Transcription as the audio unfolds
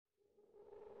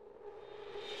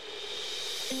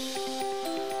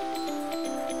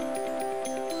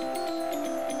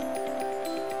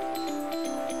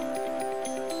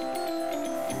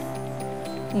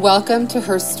Welcome to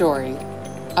Her Story,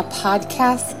 a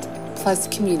podcast plus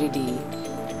community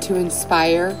to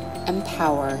inspire,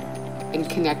 empower, and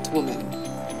connect women.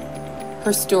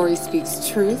 Her story speaks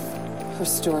truth, her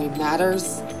story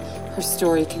matters, her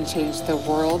story can change the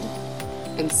world,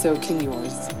 and so can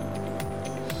yours.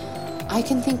 I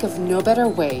can think of no better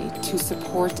way to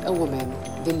support a woman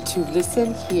than to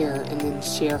listen, hear, and then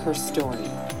share her story.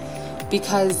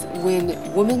 Because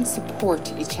when women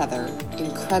support each other,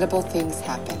 incredible things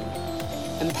happen.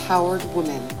 Empowered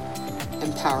women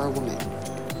empower women.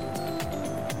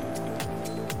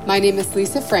 My name is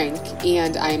Lisa Frank,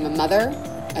 and I am a mother,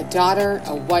 a daughter,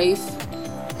 a wife,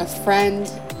 a friend,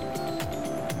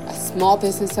 a small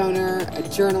business owner, a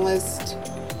journalist,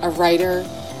 a writer,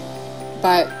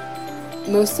 but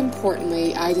most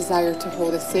importantly, I desire to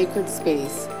hold a sacred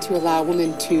space to allow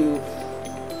women to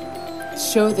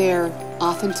show their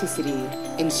authenticity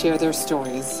and share their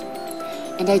stories.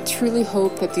 And I truly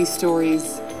hope that these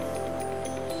stories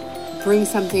bring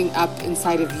something up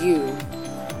inside of you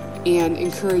and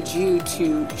encourage you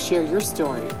to share your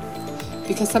story.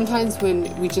 Because sometimes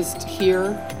when we just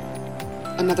hear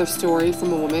another story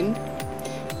from a woman,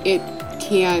 it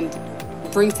can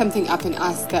bring something up in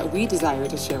us that we desire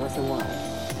to share with the world.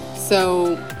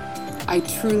 So I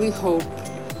truly hope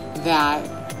that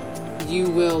you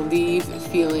will leave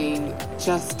feeling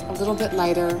just a little bit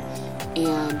lighter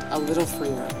and a little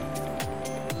freer.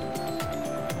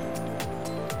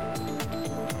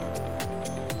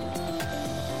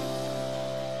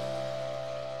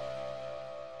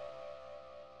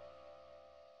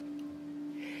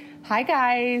 Hi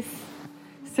guys.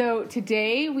 So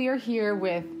today we are here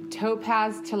with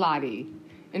Topaz Talati.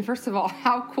 And first of all,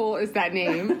 how cool is that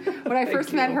name? When I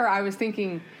first met her, I was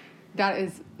thinking, that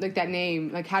is like that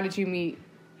name. Like, how did you meet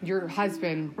your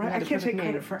husband? Right, I can't take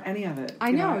credit for any of it.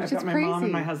 I know, I've it's got my crazy. mom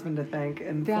and my husband to thank,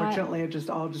 and fortunately, it just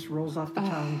all rolls off the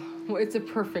tongue. Well, it's a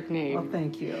perfect name. Well,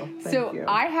 thank you. Thank you.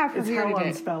 I have her here today.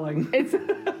 It's hell on spelling.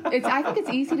 It's. I think it's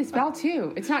easy to spell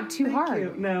too. It's not too hard.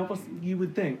 You. No, well, you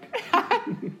would think.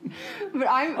 But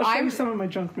I'll show you some of my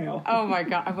junk mail. Oh my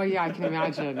god! Well, yeah, I can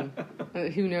imagine.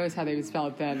 Who knows how they would spell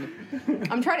it then?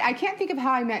 I can't think of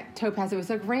how I met Topaz. It was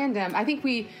like random. I think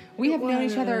we have known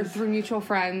each other through mutual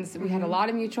friends. We had a lot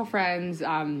of mutual friends.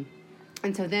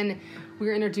 And so then we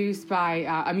were introduced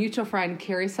by a mutual friend,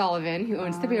 Carrie Sullivan, who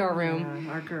owns the Barrel Room.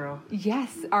 Yeah, our girl.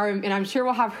 Yes, and I'm sure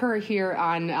we'll have her here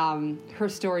on Her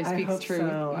Story Speaks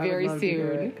Truth very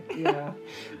soon. Yeah.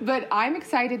 But I'm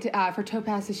excited for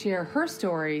Topaz to share her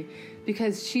story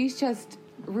because she's just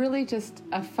really just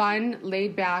a fun,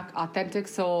 laid-back, authentic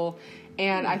soul.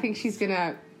 And I think she's going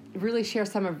to really share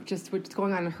some of just what's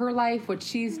going on in her life, what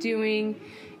she's doing,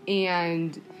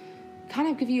 and kind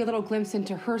of give you a little glimpse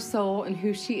into her soul and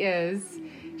who she is.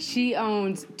 She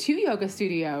owns 2 yoga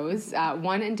studios,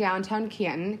 one in downtown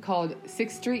Canton called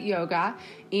 6th Street Yoga,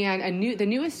 and the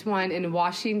newest one in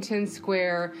Washington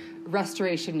Square,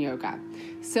 Restoration Yoga.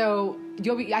 So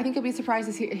I think you'll be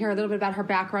surprised to hear a little bit about her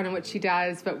background and what she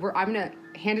does. But I'm going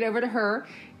to hand it over to her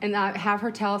and have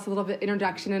her tell us a little bit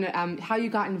introduction and how you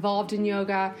got involved in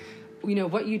yoga. You know,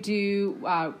 what you do,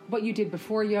 what you did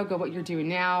before yoga, what you're doing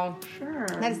now. Sure.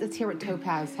 Let's hear what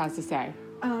Topaz has to say.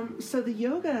 So the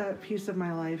yoga piece of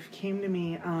my life came to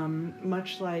me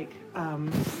much like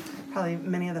probably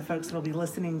many of the folks that will be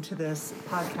listening to this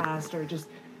podcast or just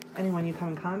anyone you come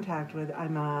in contact with. I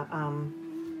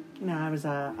was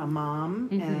a mom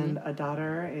and a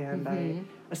daughter and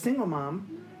a single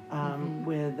mom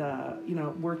with,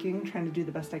 working, trying to do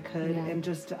the best I could and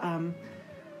just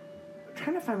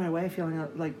trying to find my way, feeling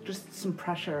like just some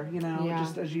pressure,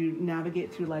 just as you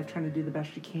navigate through life, trying to do the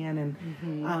best you can.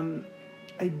 And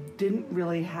I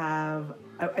didn't have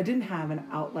an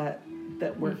outlet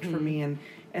that worked for me.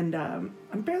 And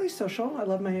I'm fairly social. I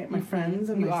love my friends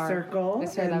and my circle.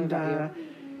 That's what I love about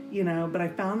you. But I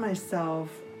found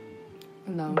myself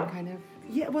alone, kind of.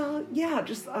 Yeah, well, yeah,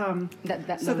 just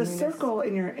that so the circle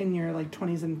in your like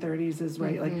 20s and 30s is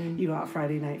right. Like you go out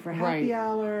Friday night for happy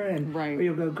hour, and or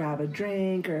you'll go grab a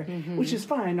drink, or which is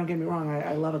fine. Don't get me wrong,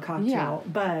 I love a cocktail,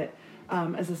 but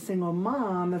as a single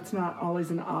mom, that's not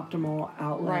always an optimal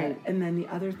outlet. Right. And then the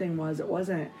other thing was it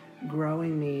wasn't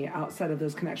growing me outside of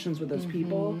those connections with those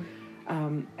people.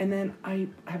 And then I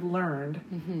have learned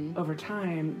over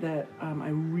time that I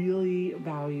really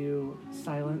value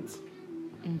silence.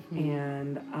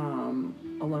 And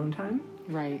alone time.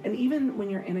 Right. And even when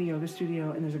you're in a yoga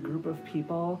studio and there's a group of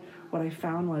people, what I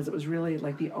found was it was really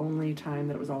like the only time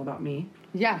that it was all about me.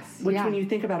 Yes. Which when you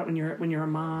think about it, when you're a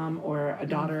mom or a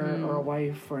daughter or a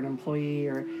wife or an employee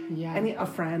or a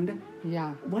friend,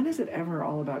 when is it ever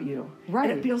all about you? Right.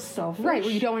 And it feels selfish. Right.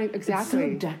 Well, you don't want to, exactly.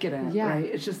 It's so decadent, right?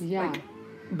 It's just like,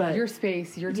 but your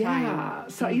space, your time. Yeah.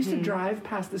 So I used to drive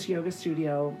past this yoga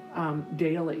studio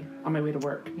daily on my way to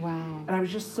work. Wow. And I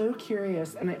was just so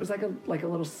curious, and it was like a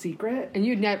little secret. And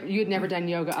you had never done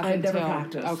yoga up I'd until... never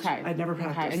practiced. Okay. I'd never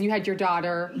practiced. Okay. And you had your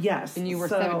daughter. Yes. And you were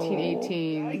 17,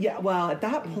 18. Yeah. Well, at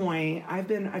that point, I've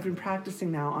been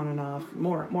practicing now on and off,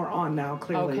 more on now,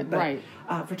 clearly. Okay. But, right.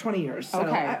 For 20 years. So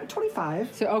 25.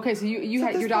 25. So you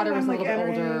had your daughter was a little bit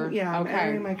older. Yeah. I'm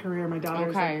entering my career. My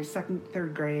daughter's like second,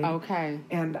 third grade. Okay.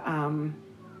 And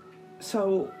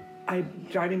so I'm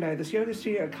driving by this yoga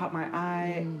studio. It caught my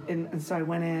eye, and so I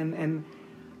went in, and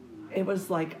it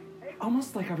was like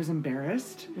almost like I was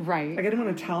embarrassed. Right. Like I didn't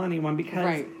want to tell anyone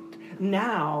because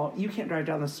now you can't drive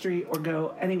down the street or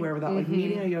go anywhere without like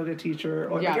meeting a yoga teacher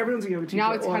or like everyone's a yoga teacher.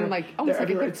 Now it's kind of like almost like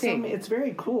a good thing. It's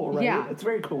very cool, right? Yeah. It's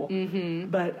very cool.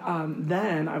 Mm-hmm. But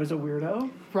then I was a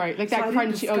weirdo. Right. Like that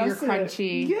crunchy. Oh, you're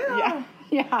crunchy. Yeah.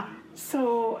 Yeah.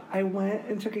 So I went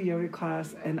and took a yoga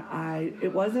class, and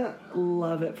it wasn't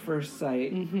love at first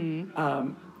sight.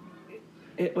 Mm-hmm.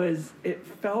 It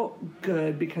felt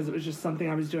good because it was just something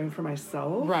I was doing for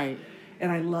myself. Right.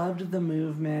 And I loved the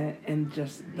movement and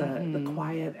just the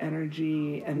quiet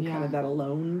energy and kind of that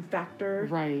alone factor.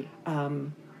 Right.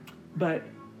 But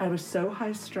I was so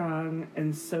high strung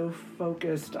and so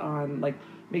focused on like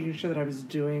making sure that I was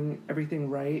doing everything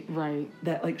right. Right.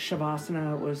 That like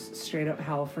Shavasana was straight up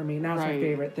hell for me. Now it's my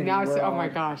favorite thing. Now it's, oh my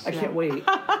gosh. I can't wait.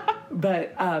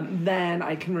 But then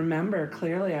I can remember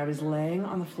clearly I was laying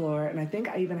on the floor, and I think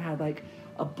I even had like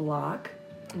a block.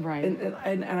 Right.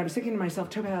 And I was thinking to myself,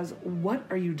 Topaz, what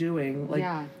are you doing? Like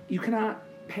you cannot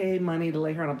pay money to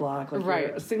lay here on a block. Like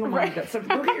you're a single mom. Right. So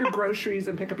go get your groceries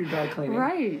and pick up your dry cleaning.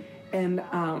 Right. And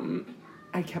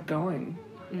I kept going.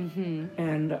 Mm-hmm.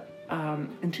 And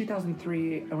in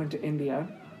 2003, I went to India.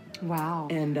 Wow.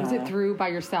 And was it through by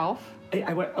yourself?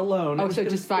 I went alone. Oh,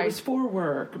 it was for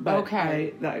work, but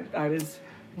I was,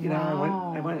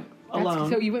 I went alone.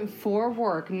 So you went for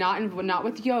work, not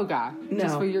with yoga,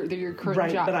 just for your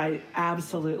current job. But I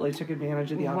absolutely took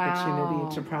advantage of the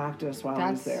opportunity to practice while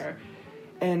I was there,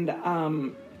 and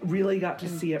really got to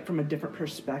see it from a different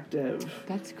perspective.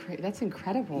 That's great. That's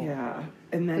incredible. Yeah,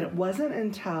 and then it wasn't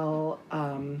until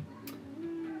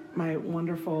my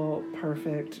wonderful,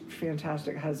 perfect,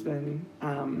 fantastic husband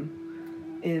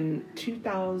in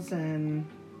 2000.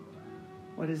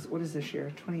 What is this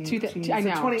year? 2018. I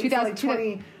know.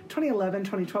 2011,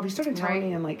 2012. He started telling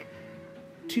me in like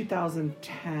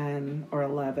 2010 or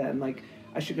 11, like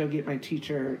I should go get my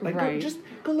teacher. Like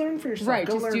go learn for yourself. Right.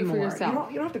 Go just learn do more. For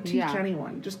yourself. You don't have to teach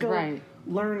anyone. Just go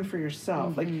learn for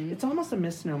yourself. Like it's almost a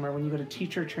misnomer when you go to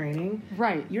teacher training.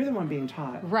 Right. You're the one being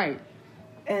taught. Right.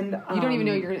 And you don't even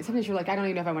know sometimes you're like, I don't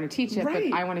even know if I want to teach it, but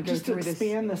I want to go through this. Just to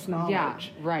expand this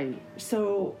knowledge. Yeah. Right.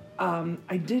 So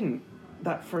I didn't.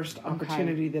 That first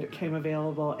opportunity that it came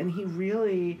available, and he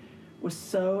really was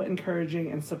so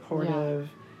encouraging and supportive,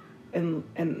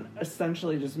 and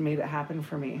essentially just made it happen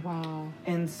for me. Wow!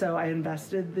 And so I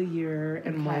invested the year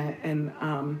and went, and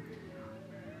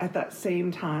at that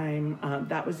same time,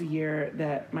 that was the year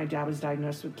that my dad was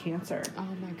diagnosed with cancer. Oh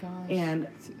my gosh! And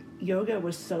yoga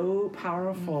was so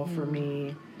powerful for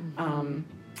me.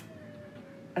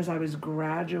 As I was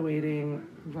graduating,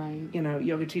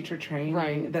 yoga teacher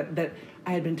training, that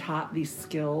I had been taught these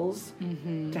skills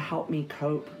to help me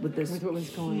cope with this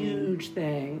huge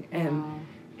thing. And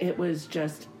it was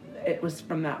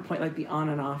from that point, like the on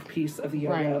and off piece of the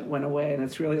yoga went away, and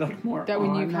it's really like more that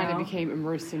when you now. kind of became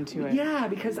immersed into it. Yeah,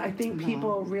 because I think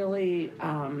people really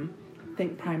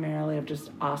think primarily of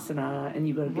just asana, and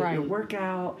you go to get your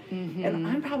workout. And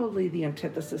I'm probably the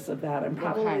antithesis of that. I'm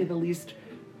probably the least...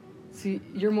 So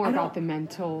you're more about the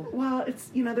mental... Well,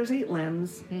 it's, there's 8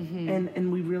 limbs,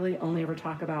 and we really only ever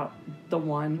talk about the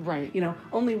one. Right.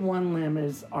 Only one limb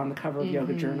is on the cover of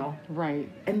Yoga Journal.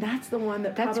 Right. And that's the one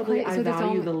that probably I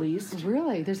value the least.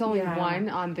 Really? There's only one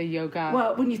on the yoga...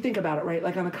 Well, when you think about it, right?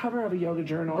 Like on the cover of a Yoga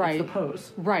Journal, it's the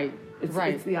pose. Right. It's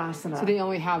the asana. So they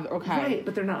only have... Right,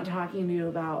 but they're not talking to you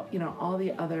about, all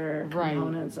the other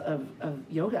components of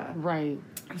yoga. Right.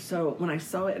 So when I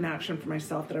saw it in action for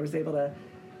myself, that I was able to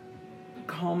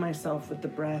calm myself with the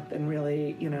breath and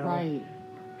really,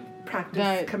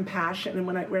 practice compassion. And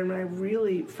when I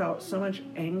really felt so much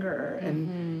anger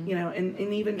and,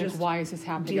 and even just why is this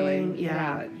happening?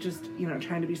 Just,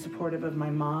 trying to be supportive of my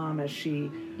mom as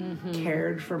she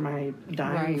cared for my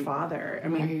dying father. I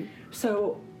mean,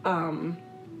 so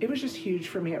it was just huge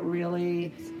for me. It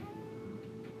really...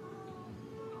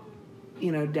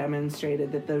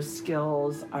 demonstrated that those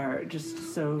skills are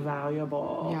just so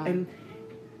valuable. Yeah. And,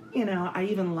 I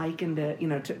even likened it,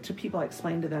 to people. I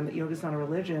explained to them that yoga's not a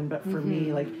religion, but for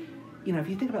me, like, if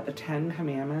you think about the 10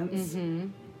 Commandments,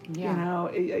 Yeah.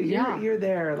 you're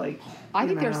there, like, I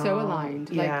think they're so aligned,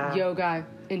 Yeah. like yoga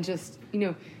and just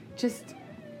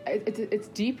it's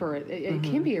deeper. It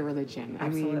can be a religion.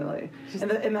 Absolutely. I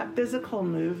mean, and that physical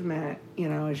movement,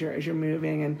 as you're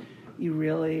moving, and you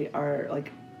really are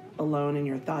like alone in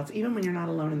your thoughts, even when you're not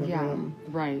alone in the room.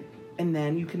 Right. And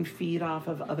then you can feed off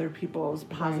of other people's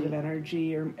positive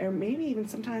energy, or maybe even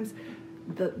sometimes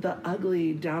the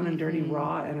ugly, down and dirty,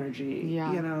 raw energy.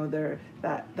 Yeah.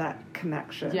 That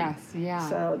connection. Yes. Yeah.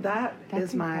 So that's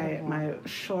is incredible. my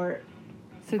short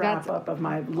So wrap up of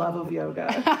my love of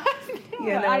yoga.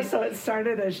 So it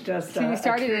started as just a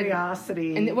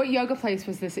curiosity. And what yoga place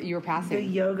was this that you were passing? The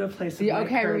yoga place with Mike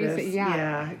Curtis.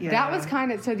 Yeah. That was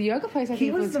kind of, so the yoga place I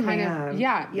think was the kind man. of,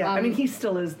 yeah. I mean, he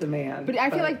still is the man. But I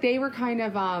feel like they were kind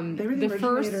of they were the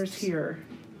first originators here.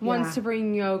 ones to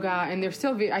bring yoga, and they're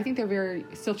still, I think they're very,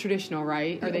 still traditional,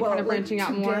 right? Are they kind of branching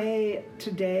out more?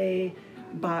 Today,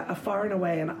 but far and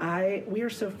away, and we are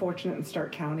so fortunate in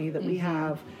Stark County that we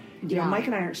have, Mike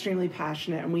and I are extremely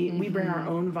passionate, and we bring our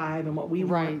own vibe and what we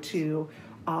want to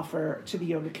offer to the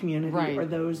yoga community or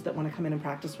those that want to come in and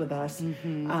practice with us.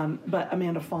 But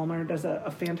Amanda Fulmer does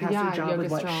a fantastic job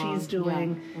with what she's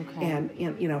doing, and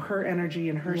her energy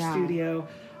in her studio.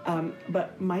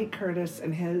 But Mike Curtis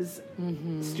and his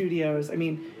studios, I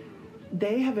mean,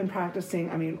 they have been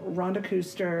practicing. I mean, Rhonda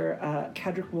Kuster,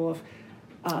 Kedrick Wolf,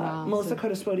 Melissa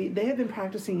Kodaspodi, they have been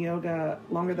practicing yoga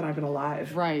longer than I've been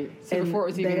alive. Right. So and before it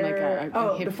was even like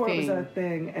a hip before thing. It was a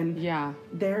thing. And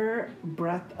their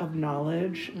breadth of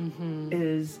knowledge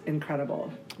is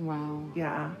incredible. Wow.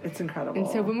 Yeah, it's incredible. And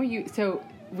so when were you,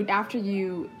 after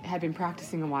you had been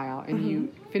practicing a while and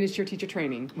you finished your teacher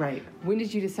training, right? When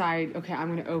did you decide, okay,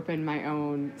 I'm going to open my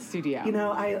own studio?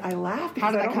 I laugh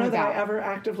because I don't know that I ever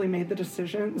actively made the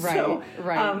decision. Right, so,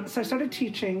 right. So I started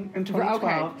teaching in 2012.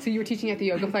 Okay, so you were teaching at the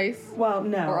yoga place? Well,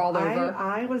 no. Or all over?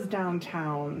 I was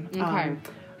downtown. Okay.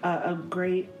 A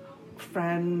great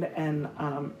friend and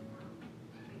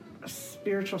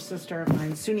spiritual sister of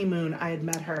mine, Suni Moon, I had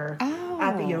met her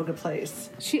at the yoga place.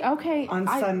 On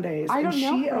Sundays. I don't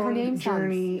know she her owned name.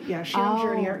 Journey. Yeah, she owned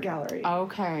Journey Art Gallery.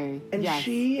 Okay. And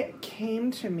she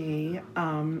came to me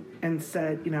and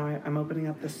said, I'm opening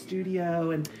up the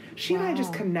studio, and she and I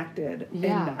just connected.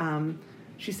 Yeah. And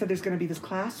she said there's going to be this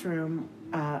classroom.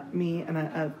 Me and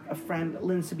a friend,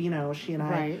 Lynn Sabino, she and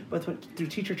I both went through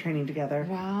teacher training together.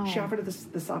 Wow. She offered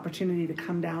this opportunity to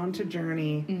come down to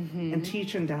Journey and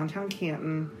teach in downtown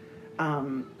Canton,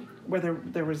 where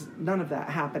there was none of that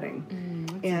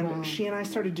happening. And she and I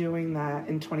started doing that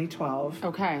in 2012.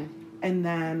 Okay. And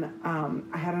then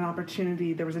I had an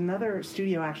opportunity. There was another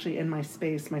studio actually in my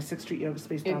space, my 6th Street Yoga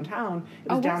space downtown.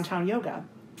 It was Downtown Yoga.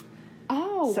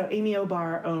 Oh. So Amy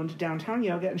Obar owned Downtown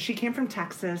Yoga, and she came from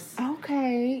Texas.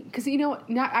 Okay. Because,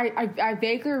 I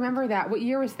vaguely remember that. What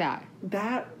year was that?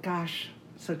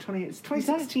 So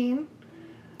 2016.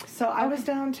 So I was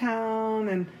downtown,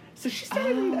 and so she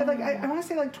started, I want to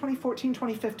say 2014,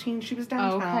 2015, she was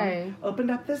downtown. Okay.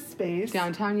 Opened up this space.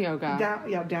 Downtown Yoga.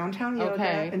 Downtown Yoga.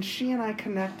 Okay. And she and I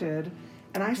connected,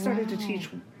 and I started to teach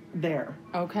there.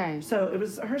 Okay. So it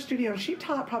was her studio, and she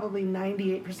taught probably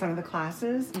 98% of the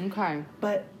classes. Okay.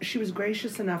 But she was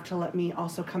gracious enough to let me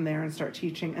also come there and start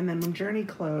teaching. And then when Journey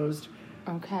closed,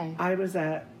 I was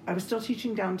still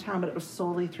teaching downtown, but it was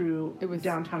solely through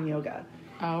Downtown Yoga.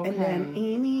 Okay. And then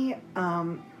Amy,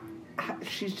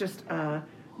 she's just a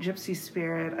gypsy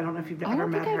spirit. I don't know if you've ever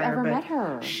met her. I don't think I've ever met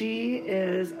her. She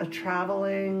is a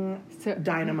traveling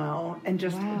dynamo and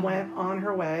just went on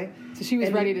her way. So she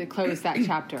was ready to close that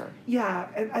chapter. Yeah,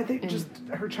 and I think just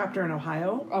her chapter in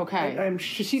Ohio. Okay.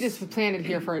 She just planted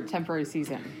here for a temporary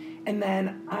season. And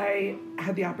then I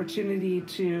had the opportunity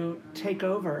to take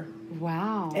over.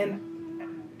 Wow. And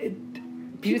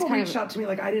people reached out to me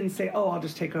I didn't say, I'll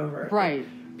just take over. Right.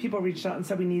 People reached out and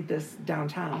said, we need this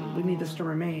downtown. We need this to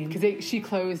remain. Because she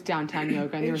closed Downtown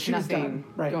Yoga and there was nothing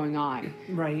going on.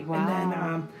 Right. Wow. And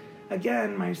then,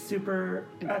 again, my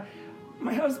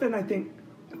husband, I think,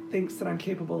 thinks that I'm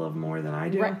capable of more than I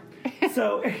do. Right.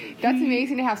 So that's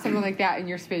amazing to have someone like that in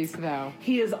your space, though.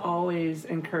 He is always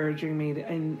encouraging me,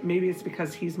 and maybe it's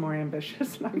because he's more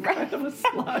ambitious and I'm kind of a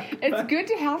slug. It's good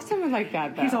to have someone like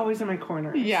that, though. He's always in my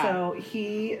corner. Yeah. So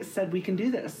he said, we can do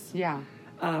this. Yeah.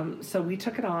 So we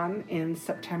took it on in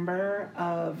September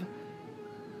of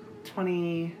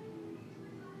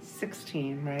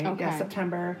 2016, right? Okay. Yeah,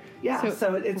 September. Yeah,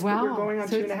 so it's we're going on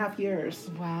 2.5 years.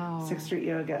 Wow. 6th Street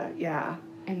Yoga, yeah.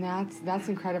 And that's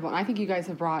incredible. And I think you guys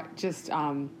have brought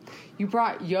you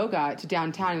brought yoga to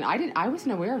downtown, and I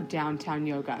wasn't aware of downtown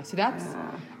yoga. So that's,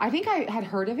 I think I had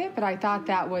heard of it, but I thought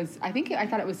I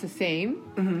thought it was the same.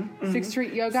 6th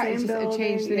Street Yoga. Same It's just building, it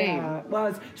changed the name. Well,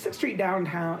 it's 6th Street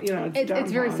downtown. It's downtown,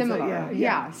 It's very similar. So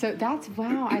yeah. So that's,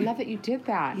 wow. I love that you did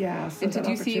that. Yeah. So and that did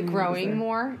you see it opportunity was growing there.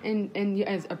 more, and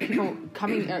as people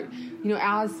coming,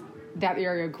 as that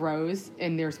area grows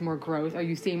and there's more growth, are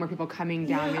you seeing more people coming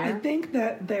down there? I think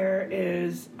that there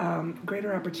is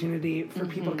greater opportunity for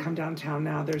people to come downtown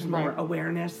now. There's more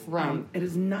awareness. Right. It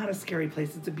is not a scary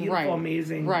place. It's a beautiful,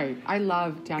 amazing. Right. I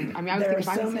love downtown. I mean, I was There thinking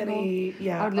are if I so was many. single,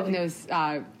 Yeah. I would live in those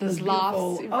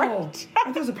lofts. beautiful. Right.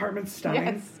 Aren't those apartments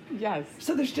stunning? Yes.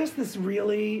 So there's just this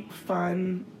really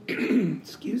fun,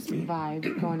 excuse me,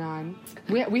 vibe going on.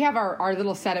 We have our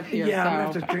little setup here. Yeah, so I'm gonna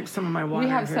have to drink some of my water. we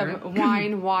have here. some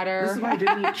wine, water. This is why I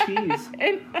didn't eat cheese.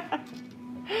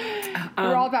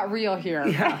 We're all about real here.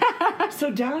 Yeah.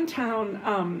 So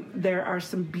downtown, there are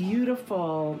some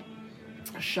beautiful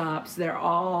shops. They're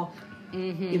all,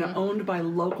 owned by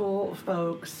local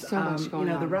folks. So much going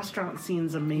The on. restaurant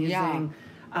scene's amazing. Yeah.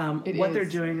 What they're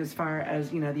doing as far as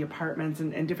the apartments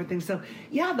and different things. So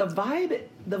yeah, the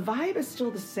vibe is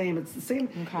still the same. It's the same.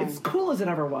 Okay. It's cool as it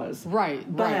ever was. Right.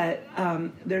 But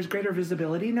there's greater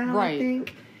visibility now. Right. I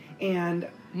think, and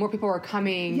more people are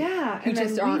coming. yeah, who and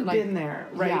just then aren't we've been like there,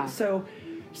 right? Yeah.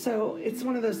 So it's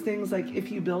one of those things, like, if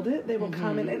you build it, they will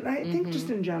come in. And I think just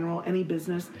in general, any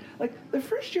business, like, the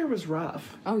first year was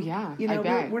rough. Oh yeah, I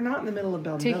bet. We're not in the middle of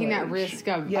Bell taking Village. that risk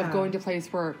of going to a place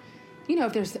where,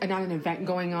 if there's not an event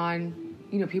going on,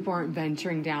 people aren't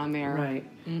venturing down there. Right.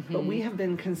 But we have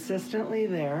been consistently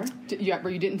there. Yeah, but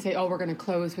you didn't say, "Oh, we're going to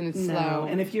close when it's slow."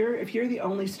 And if you're the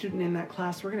only student in that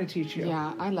class, we're going to teach you.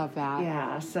 Yeah, I love that.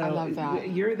 Yeah, so I love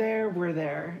that. You're there, we're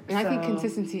there. And I think So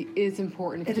consistency is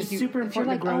important. It is super if you're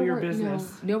important to like, grow your we're-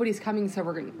 business. nobody's coming, so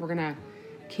we're gonna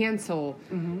cancel.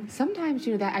 Sometimes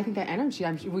that I think that energy.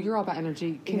 You're all about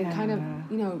energy. Can kind of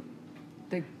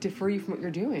like defer you from what you're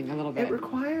doing a little bit. It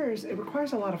requires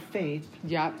a lot of faith.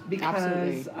 Yep,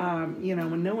 Because absolutely.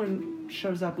 when no one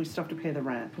shows up, we still have to pay the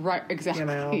rent. Right,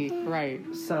 exactly. Right.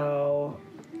 So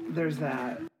there's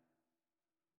that.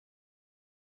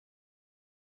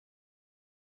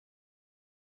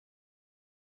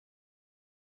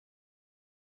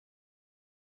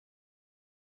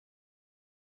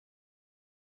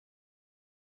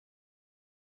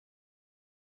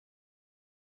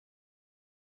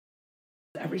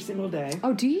 Every single day.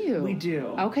 Oh, do you? We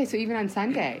do. Okay, so even on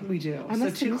Sunday. We do. I So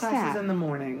must 2 have classes missed that. in the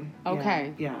morning.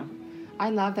 Okay. Yeah. I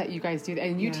love that you guys do that.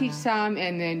 And you teach some,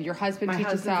 and then your husband My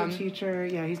teaches some. husband's a teacher.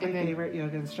 Yeah, he's my And then- favorite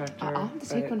yoga instructor. I'll have to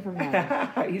take one from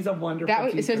him. He's a wonderful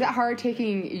teacher. So is that hard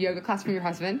taking yoga class from your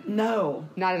husband? No.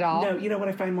 Not at all? No, you know what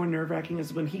I find more nerve-wracking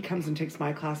is when he comes and takes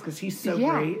my class, because he's so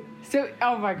Yeah. great. So,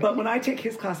 oh my God. But when I take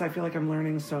his class, I feel like I'm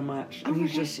learning so much. And Oh my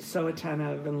he's just so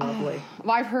attentive and lovely.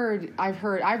 Well, I've heard.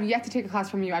 I've yet to take a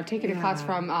class from you. I've taken a class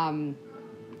from,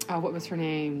 what was her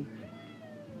name?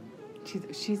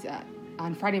 She's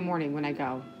on Friday morning when I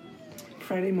go.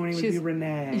 Friday morning would be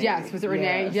Renee. Yes, was it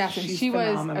Renee? Yes, and she's she was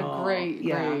phenomenal. a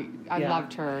great. I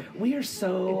loved her. We are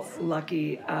so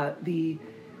lucky. The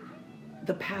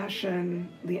passion,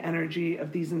 the energy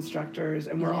of these instructors,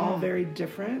 and we're all very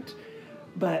different,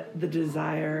 but the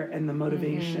desire and the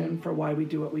motivation for why we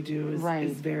do what we do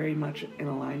is very much in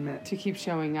alignment. To keep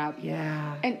showing up.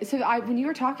 Yeah. And so when you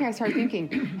were talking, I started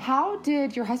thinking, how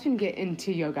did your husband get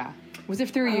into yoga? Was it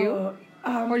through you?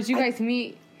 Or did you guys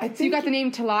meet? So you got the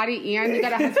name Talati and you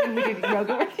got a husband who did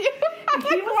yoga with you?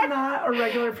 He was not a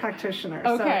regular practitioner.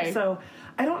 Okay. So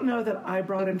I don't know that I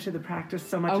brought him to the practice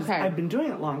so much as I've been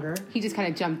doing it longer. He just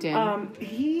kind of jumped in.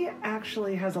 He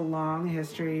actually has a long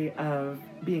history of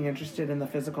being interested in the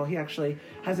physical. He actually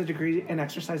has a degree in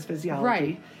exercise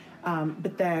physiology. Right.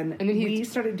 But then we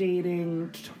started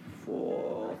dating.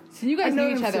 So you guys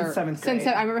knew each other since 7th grade.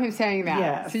 I remember him saying that.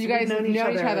 Yeah. So you guys know each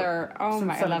other. Oh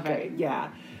my, I love grade. it. Yeah.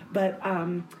 But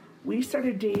we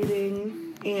started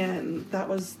dating, and that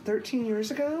was 13 years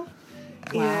ago.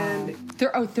 Wow. And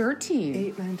 13.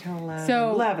 8, 9, 10, 11.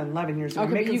 So 11 years ago. Okay,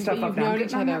 I'm making stuff up now.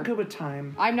 I'm not good with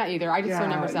time. I'm not either. I just throw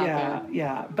numbers out there.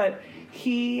 Yeah. But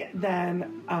he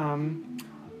then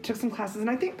took some classes, and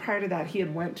I think prior to that he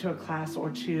had went to a class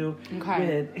or two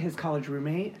with his college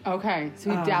roommate. Okay, so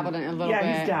he dabbled in it a little bit.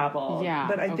 Yeah, he's dabbled. Yeah,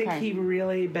 but I think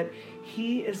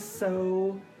he is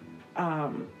so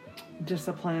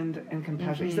disciplined and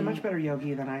compassionate. He's a much better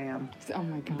yogi than I am. Oh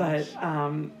my gosh.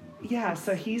 But Yeah,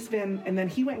 so he's been, and then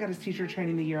he went and got his teacher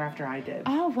training the year after I did.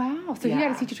 Oh, wow. So he got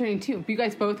his teacher training too. You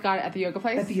guys both got it at the yoga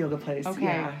place? At the yoga place,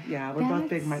 okay. Yeah. We're both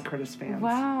big Mike Curtis fans.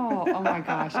 Wow. Oh, my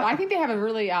gosh. I think they have a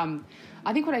really, I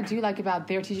think what I do like about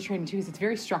their teacher training too is it's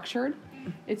very structured,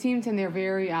 it seems, and they're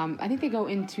very, I think they go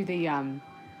into the, I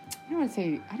don't want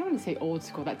to say old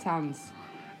school. That sounds...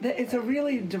 It's a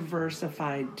really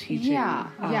diversified teaching. Yeah.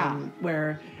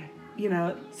 Where...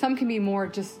 some can be more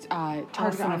just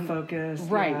targeted on focused.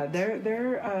 Right. Yeah,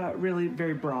 they're really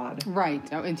very broad. Right.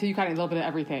 Until you kind of a little bit of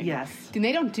everything. Yes. And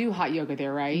they don't do hot yoga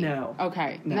there, right? No.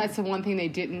 Okay. No. And that's the one thing they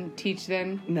didn't teach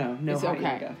then? No hot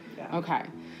yoga. Yeah. Okay.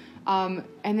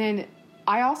 And then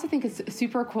I also think it's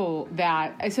super cool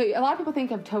that, so a lot of people think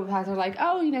of Topaz, they're like,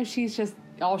 oh, she's just,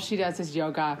 all she does is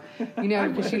yoga,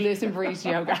 because she lives and breathes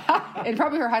yoga. And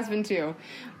probably her husband too.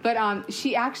 But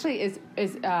she actually is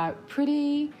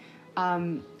pretty...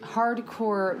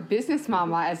 hardcore business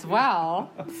mama as well.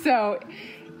 So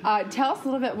tell us a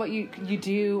little bit what you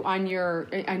do on your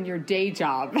day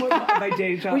job. My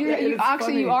day job.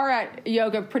 You are at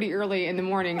yoga pretty early in the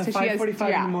morning. At so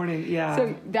 5:45 in the morning. Yeah.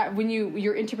 So that when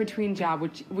you're into between job,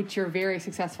 which you're very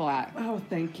successful at. Oh,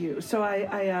 thank you. So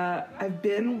I've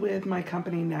been with my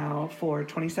company now for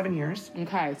 27 years.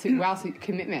 Okay. So wow, so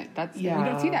commitment. That's we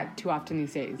don't see that too often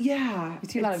these days. Yeah. You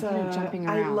see a lot of people jumping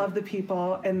around. I love the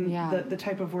people and the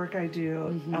type of work I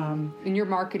do. Mm-hmm. And you're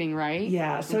marketing, right?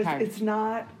 Yeah. So it's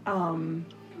not.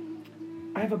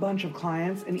 I have a bunch of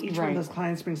clients, and each one of those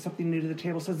clients brings something new to the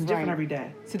table, so it's different every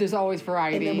day. So there's always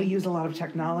variety. And then we use a lot of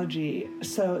technology,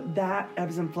 so that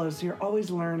ebbs and flows. So you're always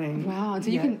learning. Wow! And so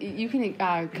you can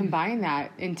combine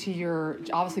that into your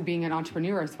obviously being an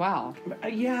entrepreneur as well.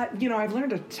 Yeah, I've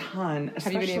learned a ton,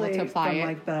 especially have you been able to apply from it?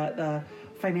 Like the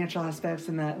financial aspects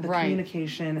and the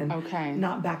communication and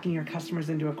not backing your customers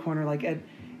into a corner. Like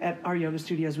at our yoga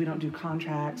studios, we don't do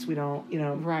contracts. We don't,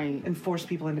 enforce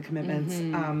people into commitments.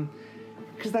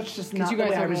 Because that's just not the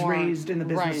way I was raised in the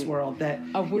business world. That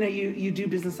you do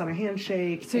business on a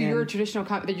handshake. So your traditional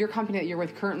your company that you're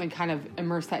with currently kind of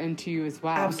immerse that into you as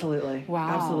well. Absolutely. Wow.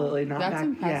 Absolutely. That's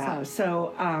impressive. Yeah.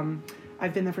 So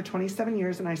I've been there for 27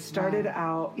 years, and I started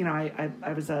out.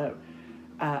 I was a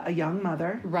young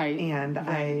mother, right? And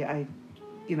I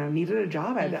needed a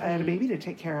job. I had a baby to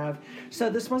take care of.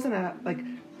 So this wasn't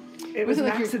it was an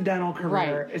accidental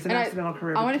career. Right. It's an accidental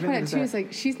career. I want to point out, too,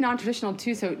 is she's non-traditional,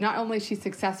 too. So not only is she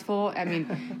successful, I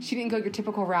mean, she didn't go your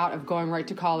typical route of going right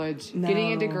to college,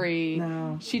 getting a degree.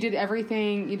 No. She did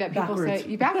everything that people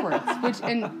say backwards.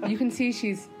 And you can see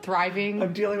she's thriving.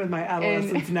 I'm dealing with my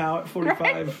adolescence now at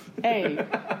 45. Right? Hey,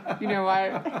 you know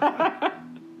what?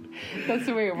 That's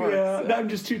the way it works. Yeah, I'm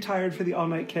just too tired for the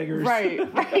all-night keggers. Right.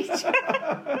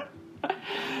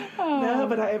 No,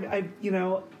 but I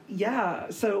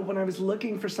so when I was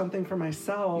looking for something for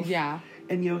myself,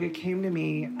 and yoga came to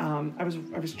me, I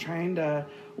was trying to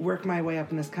work my way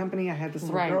up in this company. I had this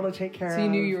little girl to take care of. So you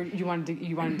knew you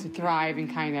wanted to thrive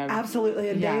and kind of absolutely,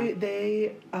 and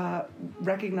they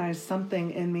recognized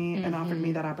something in me and offered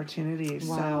me that opportunity.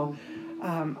 Wow.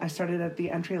 So I started at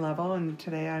the entry level, and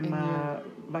today I'm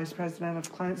vice president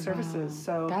of client services.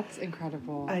 So that's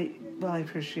incredible. I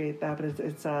appreciate that, but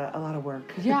it's a lot of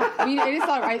work. Yeah, I mean it is a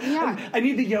lot. Yeah, I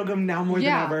need the yoga now more than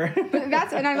ever. But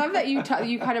and I love that you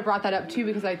kind of brought that up too,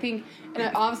 because I think,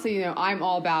 and obviously I'm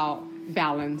all about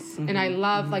balance, and I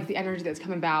love the energy that's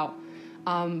come about.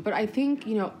 But I think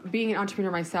being an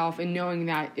entrepreneur myself and knowing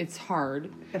that it's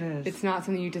hard. It is. It's not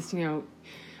something you just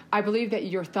I believe that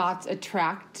your thoughts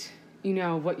attract.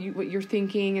 What you're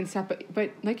thinking and stuff,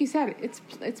 but like you said,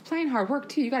 it's plain hard work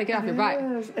too. You got to get off your butt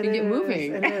and get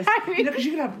moving. It is. Because you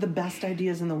can have the best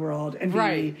ideas in the world and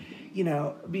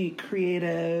be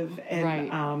creative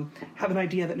and have an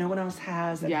idea that no one else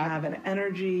has and have an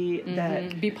energy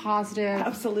that be positive.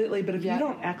 Absolutely, but if you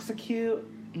don't execute.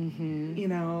 And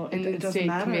it doesn't stay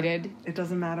matter. Committed. It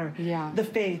doesn't matter. Yeah, the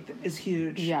faith is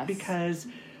huge. Yes, because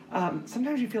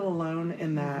sometimes you feel alone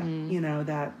in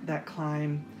that that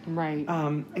climb. Right.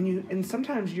 And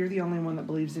sometimes you're the only one that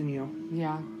believes in you.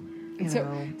 Yeah.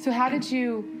 So how did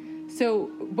you?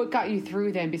 So what got you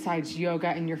through then? Besides yoga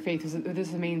and your faith, was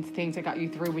those the main things that got you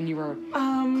through when you were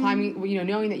climbing?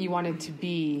 Knowing that you wanted to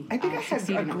be. I think I had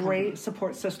a great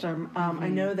support system. I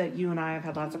know that you and I have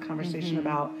had lots of conversation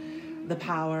about the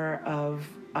power of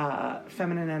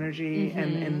feminine energy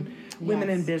and women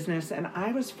in business, and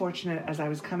I was fortunate as I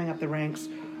was coming up the ranks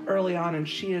early on, and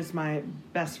she is my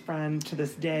best friend to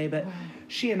this day, but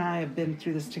she and I have been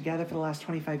through this together for the last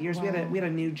 25 years. We had a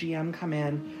new GM come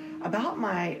in about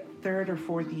my third or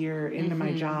fourth year into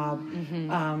my job,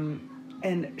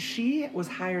 and she was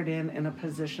hired in a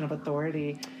position of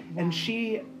authority, and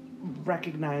she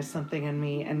recognized something in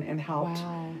me and helped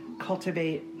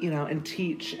cultivate, and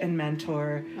teach and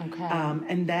mentor. Okay.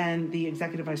 And then the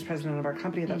executive vice president of our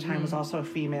company at that time was also a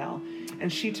female.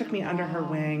 And she took me under her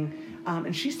wing.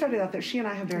 And she started out there. She and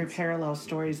I have very parallel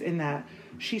stories in that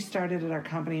she started at our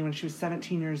company when she was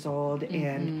 17 years old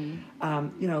and,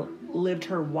 lived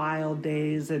her wild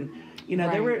days. And,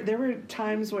 there were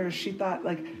times where she thought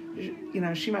like,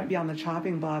 she might be on the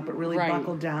chopping block, but really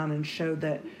buckled down and showed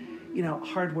that,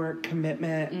 hard work,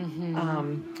 commitment,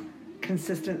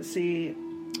 consistency,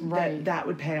 that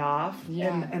would pay off.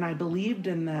 Yeah. And I believed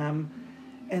in them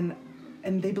and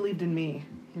they believed in me.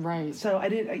 Right. So I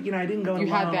didn't go alone.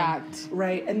 You had that.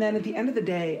 Right. And then at the end of the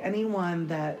day, anyone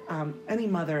that, any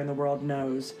mother in the world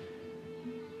knows,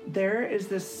 there is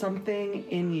this something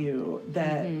in you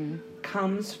that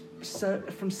comes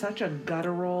from such a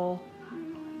guttural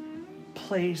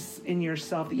place in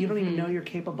yourself that you don't even know you're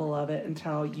capable of it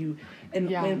until you,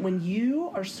 when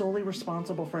you are solely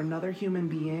responsible for another human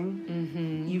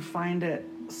being, you find it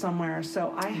somewhere.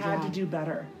 So I had to do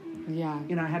better. Yeah.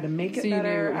 I had to make it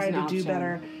better. I had to do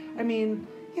better. I mean,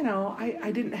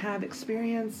 I didn't have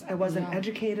experience. I wasn't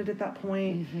educated at that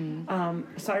point.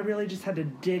 So I really just had to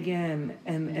dig in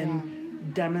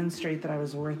and demonstrate that I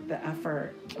was worth the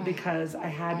effort because I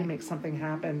had to make something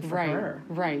happen for her.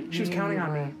 Right. She was counting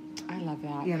on me. I love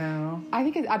that. I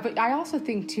think but I also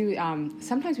think too,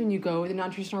 sometimes when you go the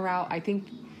non-traditional route, I think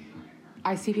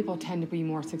I see people tend to be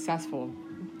more successful.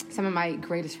 Some of my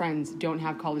greatest friends don't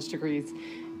have college degrees.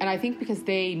 And I think because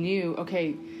they knew,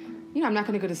 okay, I'm not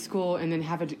going to go to school and then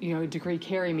have a degree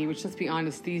carry me, which, let's be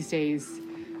honest, these days,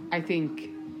 I think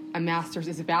a master's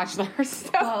is a bachelor's. So,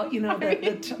 well,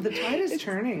 the tide is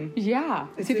turning. Yeah.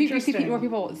 It's so you see more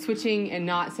people switching and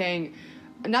not saying,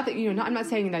 not that, I'm not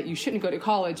saying that you shouldn't go to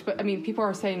college, but I mean, people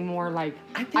are saying more like,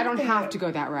 I don't have to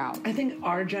go that route. I think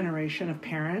our generation of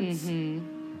parents,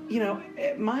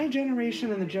 my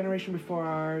generation and the generation before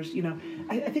ours,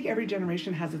 I think every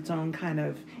generation has its own kind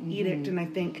of edict. And I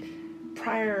think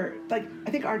I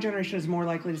think our generation is more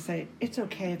likely to say, it's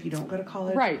okay if you don't go to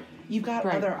college. Right. You've got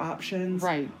other options.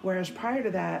 Right. Whereas prior to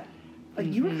that,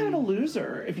 you were kind of a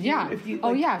loser. If you if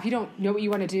you don't know what you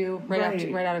want to do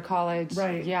right out of college.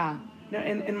 Right. Yeah. No,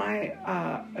 and my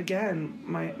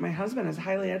husband is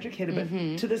highly educated, but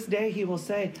to this day he will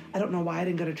say, I don't know why I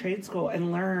didn't go to trade school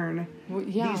and learn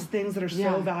these things that are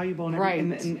so valuable and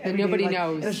nobody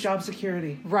knows. And it's job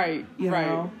security. Right. You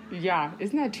know? Yeah.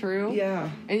 Isn't that true? Yeah.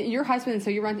 And your husband,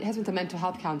 your husband's a mental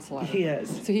health counselor. He is.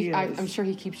 So I'm sure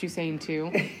he keeps you sane too.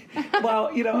 Well,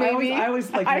 I always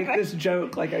make this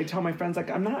joke. Like I tell my friends, like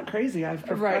I'm not crazy. I have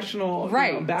professional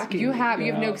backing. You have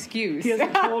no excuse. He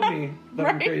hasn't told me that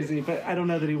I'm crazy, but I don't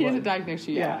know that he would. He hasn't diagnosed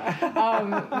you yet. But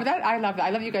I love that. I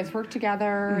love that you guys work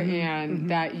together and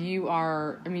that you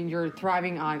are, you're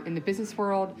thriving in the business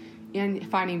world and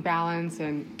finding balance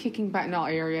and kicking butt in all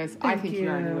areas. I think you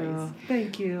are anyways.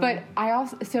 Thank you. But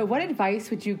so what advice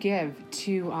would you give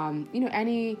to,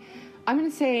 any, I'm going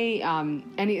to say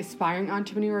any aspiring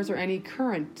entrepreneurs or any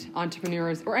current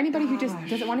entrepreneurs or anybody who just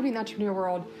doesn't want to be in the entrepreneur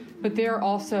world, but they're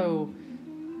also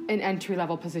an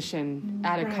entry-level position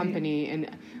at a company and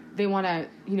they want to,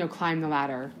 climb the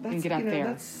ladder and get up there.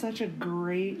 That's such a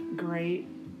great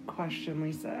question,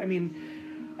 Lisa.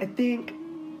 I think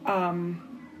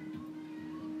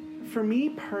for me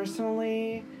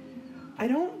personally, I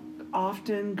don't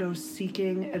often go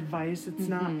seeking advice. It's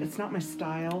not my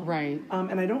style. Right.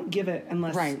 And I don't give it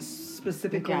unless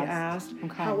specifically asked.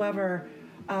 Okay. However,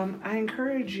 I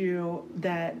encourage you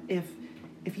that if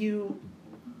you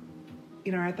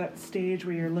are at that stage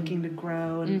where you're looking to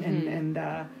grow and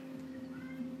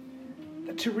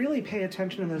to really pay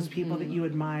attention to those people that you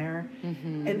admire.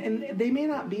 And they may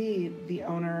not be the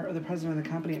owner or the president of the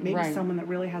company. It may be someone that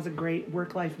really has a great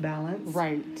work-life balance.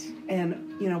 Right. And,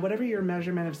 whatever your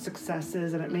measurement of success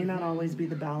is, and it may not always be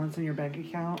the balance in your bank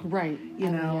account. Right.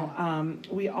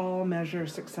 We all measure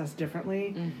success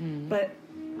differently. But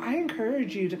I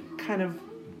encourage you to kind of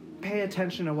pay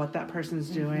attention to what that person's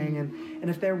doing. And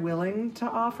if they're willing to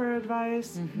offer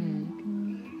advice,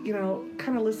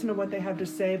 kind of listen to what they have to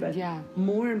say, but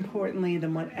more importantly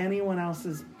than what anyone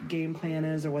else's game plan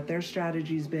is or what their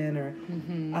strategy's been, or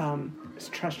is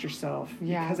trust yourself.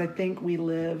 Yeah. Because I think we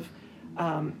live,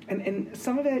 and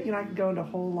some of it, I could go into a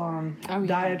whole long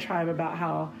diatribe about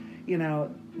how,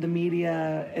 the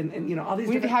media and all these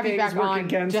different things work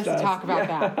against us. Just to talk about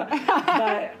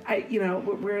that.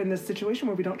 But we're in this situation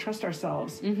where we don't trust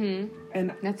ourselves.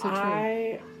 And that's so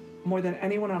true. More than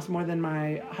anyone else, more than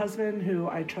my husband, who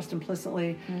I trust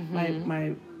implicitly,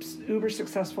 my uber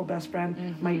successful best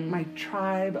friend, my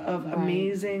tribe of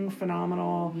amazing,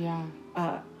 phenomenal,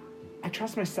 I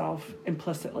trust myself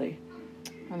implicitly.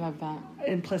 I love that.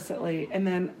 Implicitly. And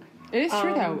then it is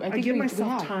true, though. I give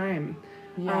myself time.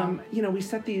 Yeah. We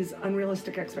set these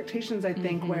unrealistic expectations, I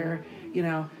think, where,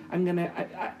 I'm going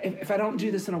to, if I don't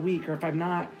do this in a week, or if I'm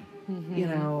not,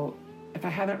 if I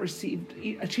haven't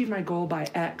achieved my goal by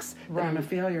X, then I'm a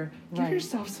failure. Give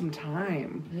yourself some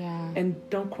time. Yeah. And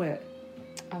don't quit.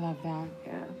 I love that.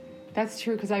 Yeah. That's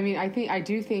true, because I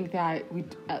do think that we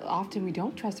often we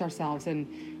don't trust ourselves, and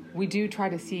we do try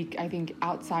to seek, I think,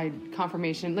 outside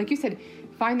confirmation. Like you said,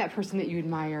 find that person that you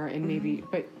admire, and maybe,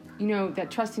 but that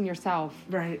trust in yourself,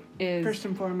 is first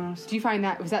and foremost. Do you find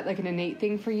that was that like an innate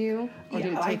thing for you, or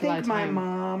did it take I think a lot of time? my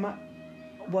mom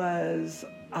was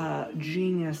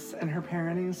genius in her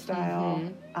parenting style.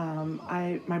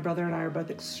 My brother and I are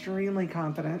both extremely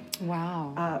confident.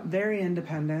 Wow. Very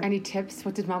independent. Any tips?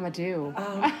 What did Mama do?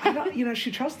 I don't.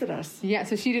 She trusted us. Yeah.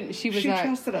 So she didn't. She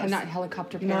trusted us. Not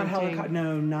helicopter parenting. Not helicopter.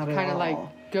 No, not at all. Kind of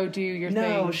like go do your thing.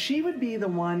 No, she would be the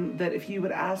one that if you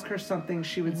would ask her something,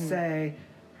 she would say,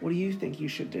 "What do you think you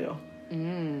should do?"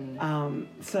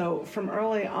 So from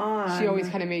early on, she always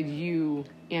kind of made you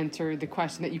answer the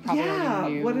question that you probably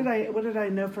already knew. What did I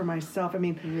know for myself? I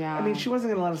mean, she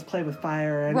wasn't going to let us play with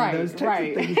fire and those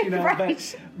types of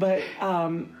things, But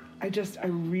I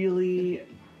really,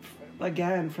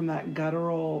 again, from that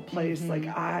guttural place, like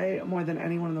I more than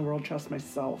anyone in the world trust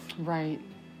myself. Right.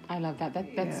 I love that.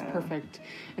 That's perfect.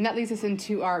 And that leads us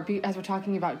into as we're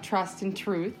talking about trust and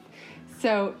truth.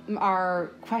 So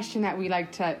our question that we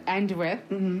like to end with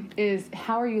is,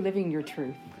 how are you living your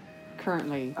truth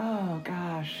currently? Oh,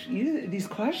 gosh. These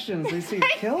questions, they seem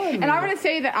killing me. And I want to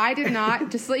say that I did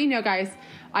not, just to let you know, guys,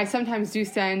 I sometimes do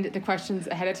send the questions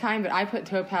ahead of time, but I put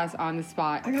Topaz on the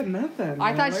spot. I got nothing.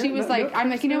 I thought she was I'm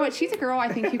like, you know what? She's a girl. I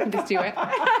think you can just do it.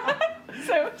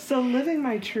 So living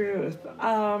my truth,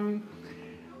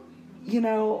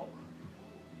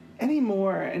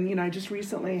 anymore, and I just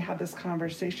recently had this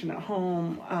conversation at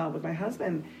home with my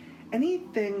husband.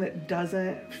 Anything that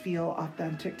doesn't feel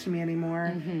authentic to me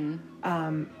anymore,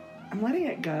 I'm letting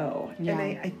it go. Yeah.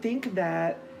 And I think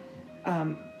that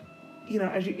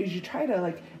as you try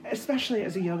to, especially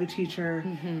as a yoga teacher,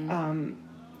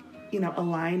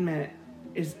 alignment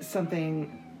is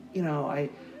something I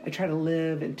try to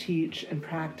live and teach and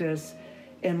practice.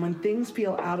 And when things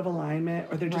feel out of alignment,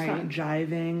 or they're just not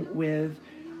jiving with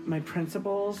my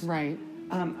principles,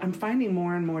 I'm finding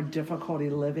more and more difficulty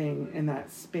living in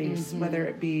that space, whether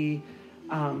it be,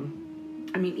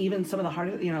 even some of the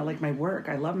hardest, like my work.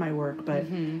 I love my work, but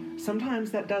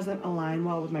sometimes that doesn't align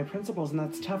well with my principles, and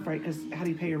that's tough, right? Because how do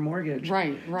you pay your mortgage?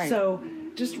 Right. So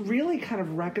just really kind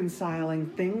of reconciling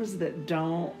things that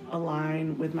don't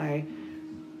align with my,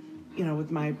 with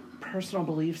my personal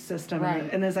belief system,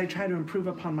 and as I try to improve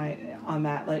upon on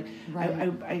that,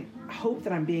 I hope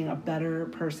that I'm being a better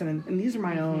person, and these are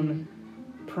my own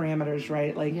parameters,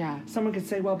 right? Someone could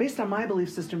say, well, based on my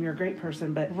belief system, you're a great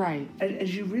person, but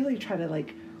as you really try to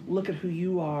look at who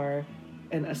you are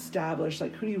and establish who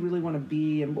do you really want to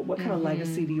be, and what kind of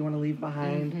legacy do you want to leave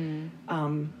behind,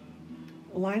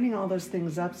 lining all those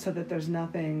things up so that there's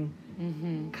nothing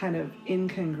kind of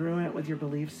incongruent with your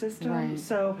belief system.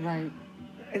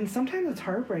 And sometimes it's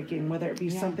heartbreaking, whether it be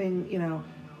something,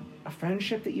 a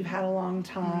friendship that you've had a long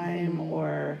time,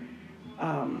 or,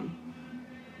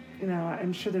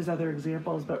 I'm sure there's other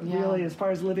examples, but really, as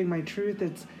far as living my truth,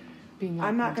 it's,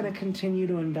 I'm not going to continue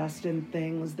to invest in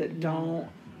things that don't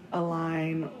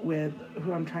align with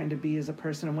who I'm trying to be as a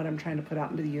person and what I'm trying to put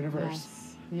out into the universe.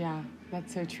 Yes. Yeah,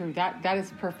 that's so true. That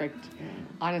is perfect,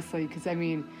 honestly, because,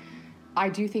 I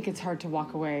do think it's hard to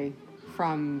walk away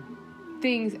from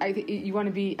things. You want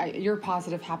to be, you're a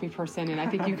positive, happy person, and I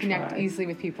think you connect easily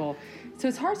with people. So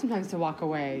it's hard sometimes to walk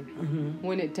away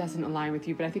when it doesn't align with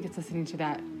you, but I think it's listening to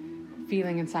that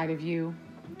feeling inside of you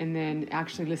and then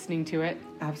actually listening to it.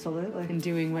 Absolutely. And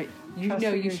doing what you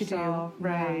Trusting you should yourself, do.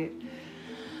 Right. Yeah.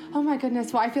 Oh my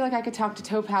goodness. Well, I feel like I could talk to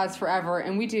Topaz forever,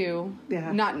 and we do.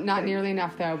 Yeah. Not nearly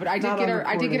enough though, but I did get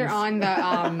her on the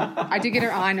I did get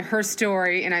her on her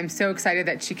story, and I'm so excited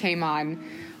that she came on.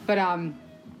 But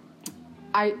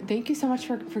I thank you so much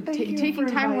for taking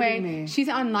time away. Me. She's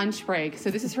on lunch break, so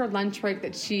this is her lunch break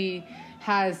that she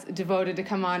has devoted to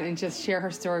come on and just share her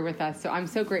story with us. So I'm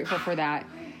so grateful for that.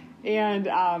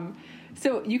 And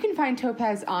so you can find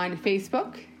Topaz on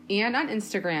Facebook and on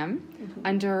Instagram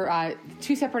under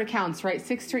two separate accounts, right?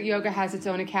 Sixth Street Yoga has its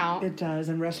own account. It does,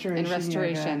 and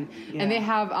Restoration. Yeah. And they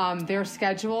have their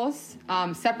schedules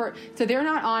separate. So they're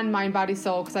not on Mind, Body,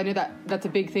 Soul, because I know that's a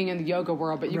big thing in the yoga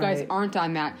world, but you guys aren't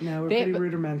on that. No, we're pretty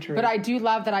rudimentary. But I do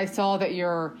love that I saw that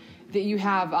you're that you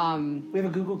have. We have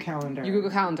a Google Calendar. Your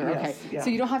Google Calendar, Yes, okay. yeah. So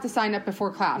you don't have to sign up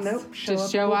before class. Nope.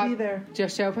 Just show up. Be there.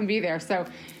 Just show up and be there. So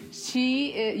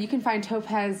you can find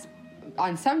Topaz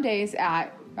on some days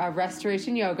at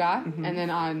Restoration Yoga, and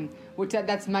then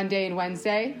that's Monday and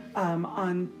Wednesday.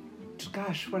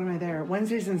 When am I there?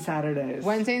 Wednesdays and Saturdays.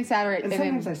 Wednesday and Saturday. And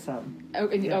sometimes I sub.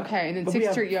 Okay, and then But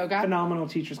 6th Street Yoga. Phenomenal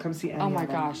teachers. Come see any Oh my of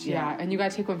them. gosh, yeah. And you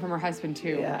got to take one from her husband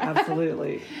too. Yeah,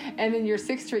 absolutely. And then your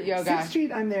 6th Street Yoga. 6th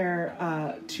Street, I'm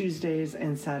there Tuesdays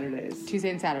and Saturdays. Tuesday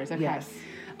and Saturdays, okay. Yes.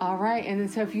 All right, and then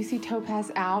so if you see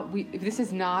Topaz out, this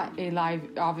is not a live,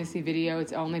 obviously, video,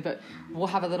 it's only, but we'll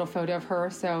have a little photo of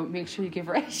her, so make sure you give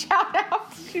her a shout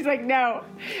out. She's like, no.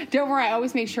 Don't worry, I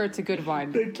always make sure it's a good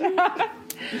one. Thank you.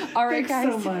 All right,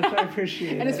 Thanks guys. so much. I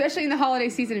appreciate it. And especially in the holiday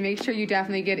season, make sure you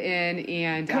definitely get in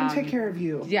and... Come take care of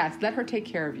you. Yes, let her take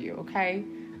care of you, okay?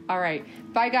 All right.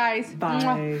 Bye, guys. Bye.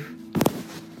 Mwah.